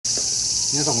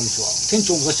皆さんこんにちは。店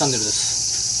長武蔵チャンネルで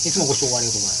す。いつもご視聴あり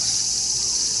がとうございま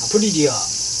す。アプリリア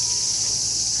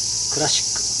クラシ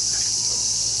ック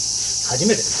初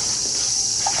めてで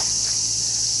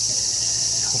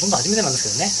す。ほとんど初めてなんです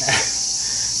けどね。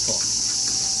そう、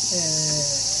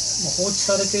もう放置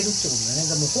されているってことで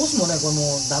ね。でもホースもねこれ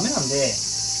もうダメなんで、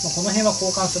この辺は交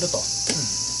換すると。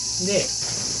で、ちょ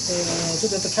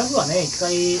っとやっぱキャブはね一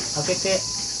回開けて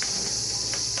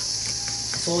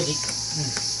掃除、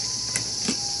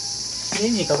エ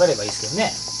ンジンかかればいいですけど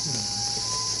ね。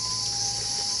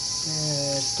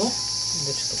でちょっとね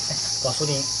ガソ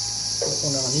リンこ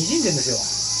んなにじんでんで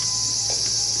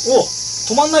すよ。お、止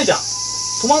まんないじゃんガ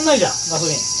ソ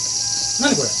リン。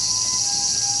何これ、こ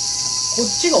っ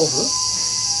ちがオフ、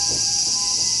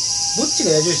どっち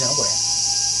が矢印なのこれ。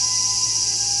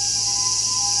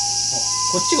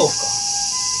こっちがオフか。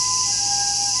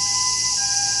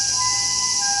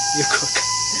よくわかんない。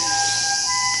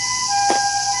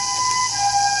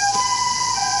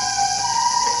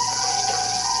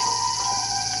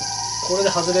これで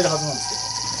外れるはずなんですけど。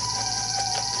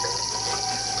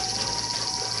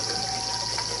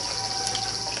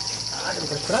でも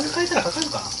これプラグ変えたらかかる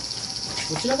かな。ど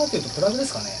ちらかというとプラグで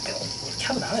すかね。でもキ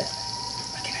ャブダメだよね、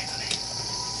開けないとね。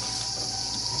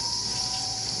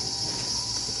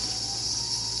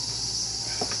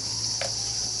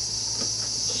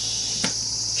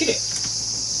綺麗、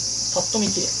パッと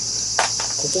見綺麗。こ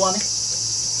こはねで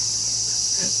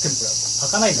もこれ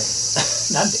開かないんだけ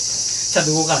どなんでちゃん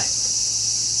と動かない。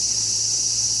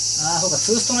そうか、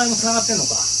ツーストライもつながってんの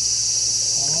か。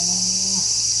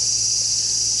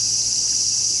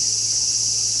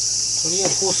とりあえ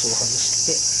ずホースを外し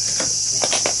て、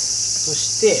そ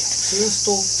してツース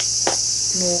トのこ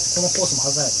のホースも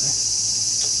外さないとね。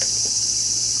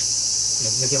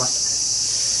抜けました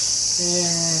ね。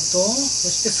そ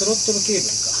してスロットルケーブル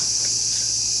か。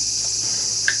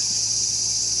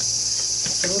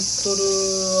スロットル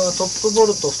はトップボ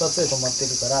ルト2つで止まって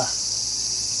るから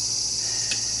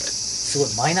すご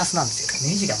いマイナスなんですよ。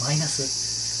ネジがマイナス、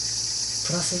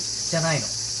プラスじゃないの。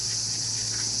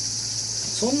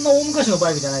そんな大昔の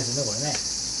バイクじゃないですよねこれね。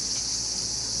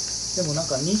でもなん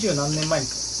か20何年前に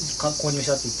購入し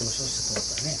たって言っておっしゃってます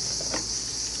からね。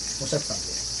おっしゃってたんで、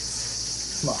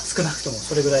少なくとも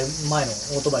それぐらい前のオ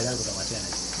ートバイであることは間違いな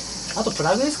いです。あとプ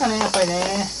ラグですかね、やっぱり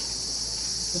ね。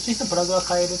どっちにしてもプラグが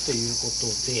変えるということ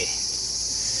で、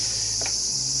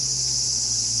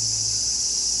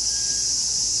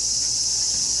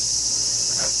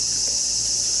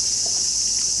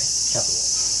キャブを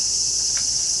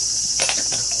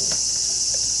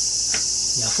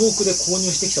ヤフオクで購入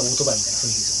してきたオートバイみたいな雰囲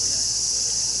気です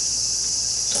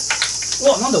よ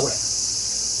これ。うわ、なんだこれ、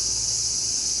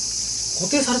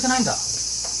固定されてないんだ。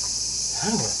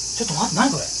何これ、ちょっと待って、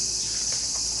何これ、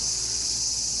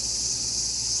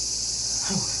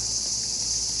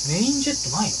メインジェット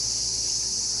ないの？てか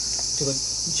ジ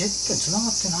ェットに繋が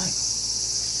ってないの？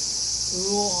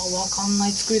うわ、わかんな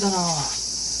い作りだな。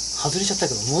外れちゃった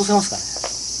けど戻せますかね。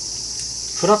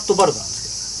フラットバルブなんですけ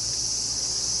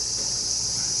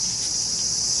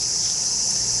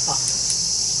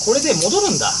ど、これで戻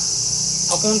るんだ、パ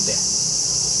コンって。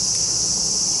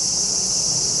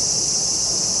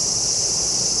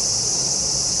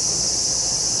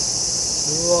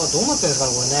うわ、どうなってるんですか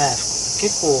ねこれね。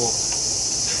結構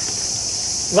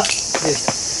出てき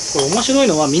た。これ面白い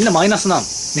のはみんなマイナスなの、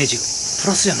ネジが。プ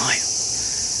ラスじゃないの。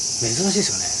珍しいで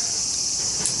すよね。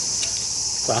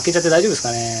これ開けちゃって大丈夫です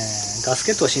かね。ガス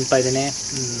ケットが心配でね。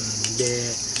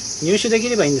で入手でき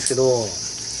ればいいんですけど、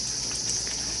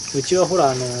うちはほ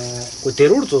らこれデ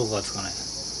ロルトとかですかね。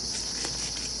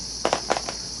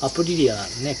アプリリア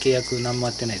ね、契約何も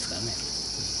やってないですからね。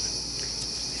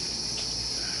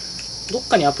どっ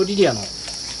かにアプリリアの、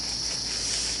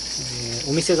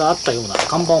お店があったような、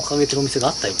看板を掲げてるお店が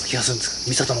あったような気がするんですけ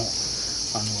ど、三郷の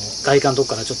外観のとこ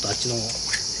からちょっとあっちの、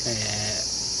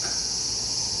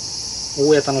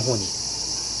大谷田の方に、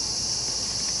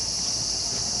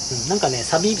なんかね、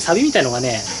サビみたいのが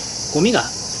ね、ゴミが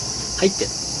入って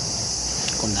る、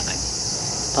この中に。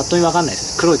パッと見わかんないで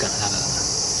す。黒いから中が。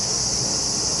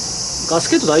ガス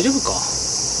ケット大丈夫か。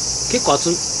結構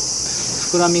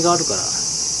膨らみがあるから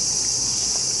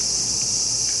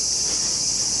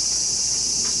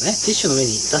ね、ティッシュの上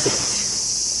に出せばいいんです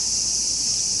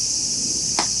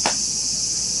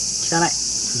よ。汚い。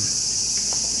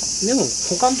でも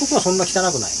他のところはそんな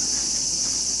汚くない。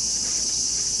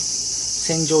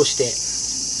洗浄して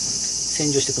組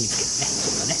み付けるね。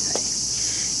そうだね。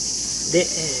で、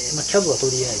キャブはと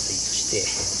りあえずいいとして、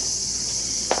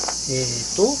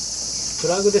プ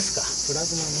ラグですか。プラ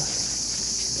グもありま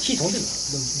す。火飛んでるの？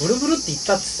ブルブルって言っ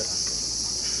たって言ってたから。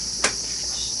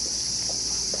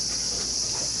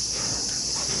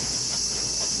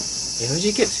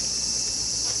NGK で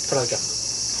すよ、プラグキャップ。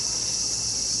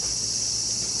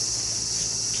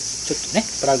ちょっとね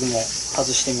プラグも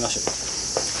外してみましょう。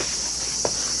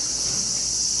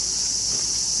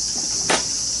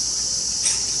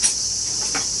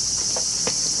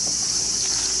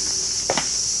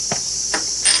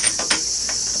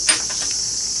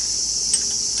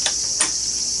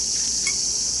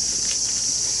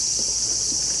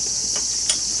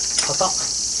硬っ。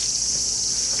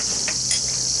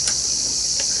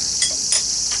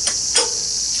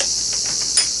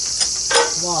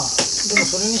まあでも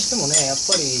それにしてもね、やっ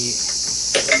ぱり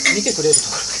見てくれると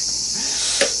ころ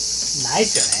ないっ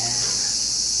す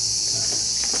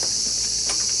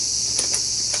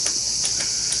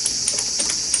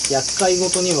よね。厄介ご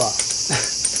とには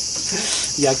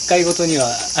厄介ごとには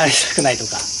あれしたくないと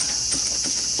か、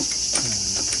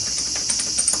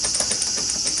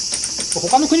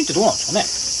他の国ってどうなんですかね。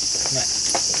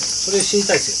それ知り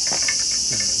たいですよ。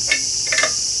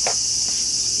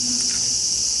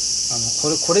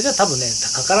これじゃ多分ね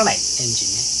かからないエンジン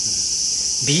ね。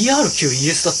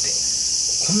BR9ES だって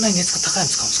こんなに熱が高いの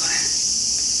使うんですかね。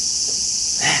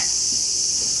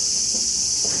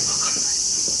分かんない。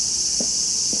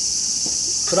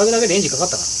プラグだけでエンジンかかっ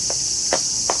たから。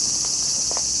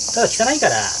ただ汚いか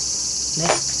らね、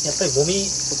やっぱりゴミ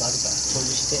とかあるから掃除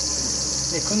し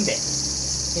てで組んで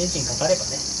エンジンかかれば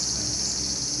ね、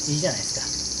いいじゃないですか、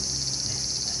ね。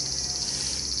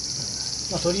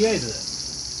まあとりあえず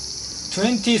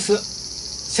20th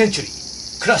Century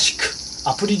クラシック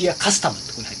アプリリアカスタムっ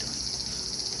てここに入ってます。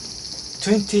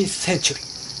 20th Century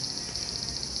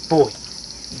ボーイ、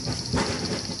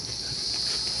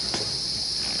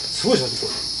すごいですよ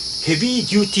ね。これヘビー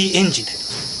デューティーエンジンって入っ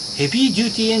てます。ヘビーデュ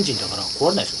ーティーエンジンだから壊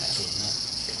れないですよね。そうね、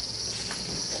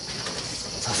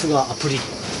さすがアプリリア、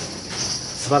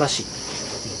素晴らしい。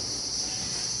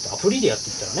アプリリアって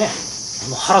言ったらね、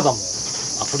原田も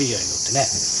アプリリアに乗ってね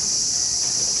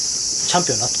チャン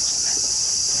ピオンになってますよね。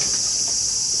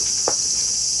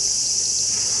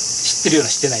知ってるような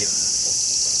知ってないような。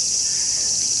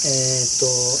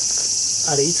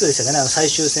あれいつでしたかね、最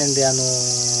終戦でね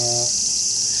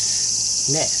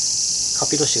カ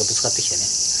ピロッシがぶつかってきてね、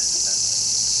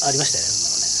ありましたよね、そんな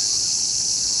のね。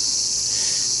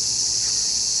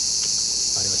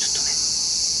あれはちょっとね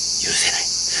許せな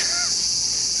い。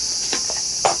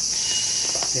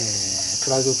プ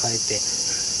ラグ変えて、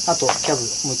あとキャブ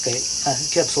もう一回キ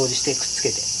ャブ掃除してくっつ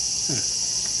けて、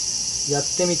やっ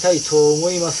てみたいと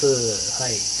思います。は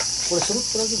い、これスロ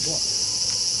ットラグどうなの。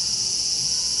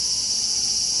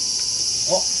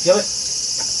やべ、こ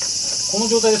の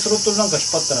状態でスロットルなんか引っ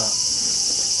張ったら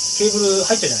ケーブル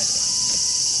入っちゃうじゃないですか。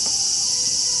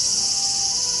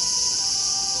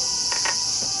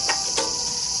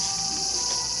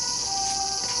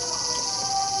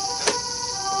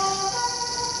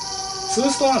ツー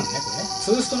ストなんでね、これね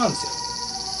ツーストなんですよ。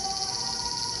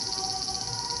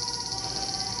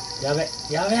やべ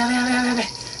やべやべやべやべやべ、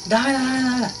ダメだダメだ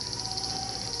ダメだ。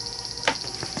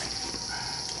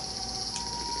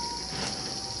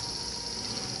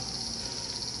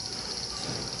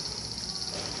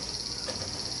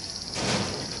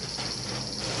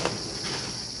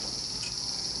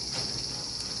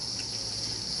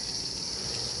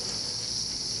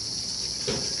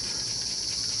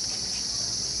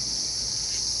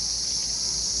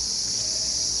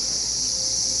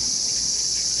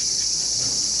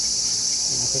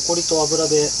ほこりと油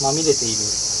でまみれている、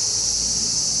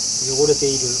汚れて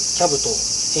いるキャブと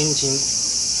エンジン周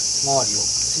りを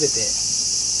すべて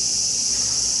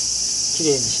き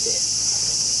れいにして、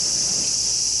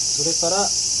それから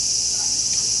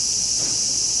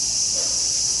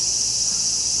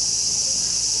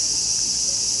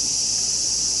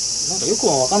なんかよく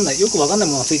わかんない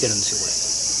ものがついてるんですよ。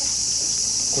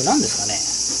これ何ですかね。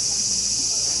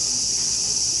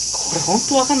これ本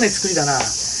当わかんない作りだな。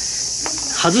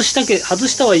外し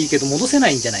たはいいけど戻せな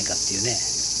いんじゃないかっていうね、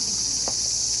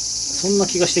そんな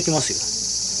気がしてきますよ。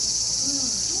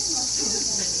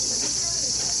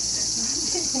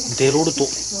デロルトっ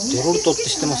て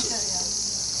知ってます？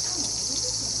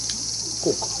こ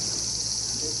うか。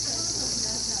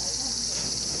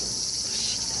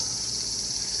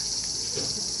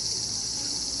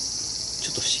ち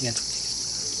ょっと不思議なやつ。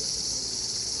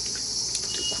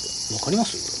わかりま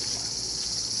す？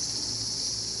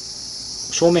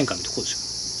正面から見てこうですよ。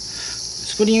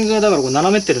スプリングがだからこれ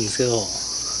斜めってるんですけど、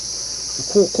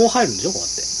こう入るんでしょ、こうやっ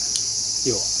て。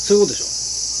要はそういうことでしょ。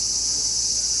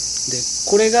で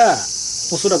これが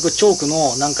おそらくチョーク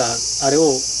のなんかあれを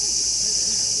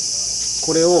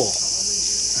これ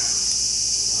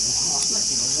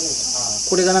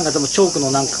がなんか多分チョーク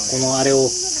のなんかこのあれを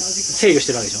制御し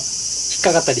てるわけでしょ。っ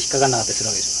かかったり引っかかんなかったりする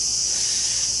わけでしょ。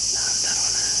なんだろ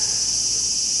う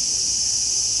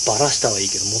な、バラしたはいい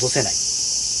けど戻せない、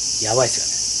やばいっすよ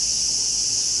ね。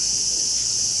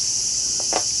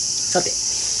さて、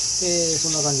そ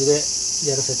んな感じで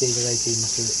やらせていただいていま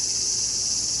す。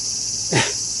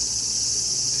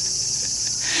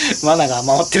罠が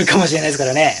回ってるかもしれないですか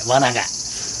らね、罠が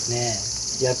ね。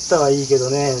やったはいいけど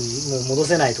ね、もう戻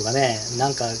せないとかね、な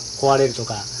んか壊れると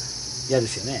か嫌で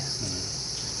すよね。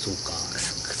そうか、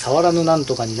触らぬなん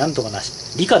とかになんとかなし、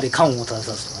理科で缶を正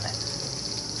さずとかね、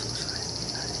そうです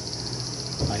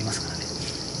よね、ありますからね。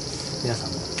皆さ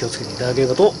んも気をつけていただけれ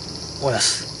ばと思いま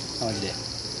す。な感じで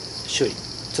修理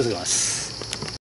続けます。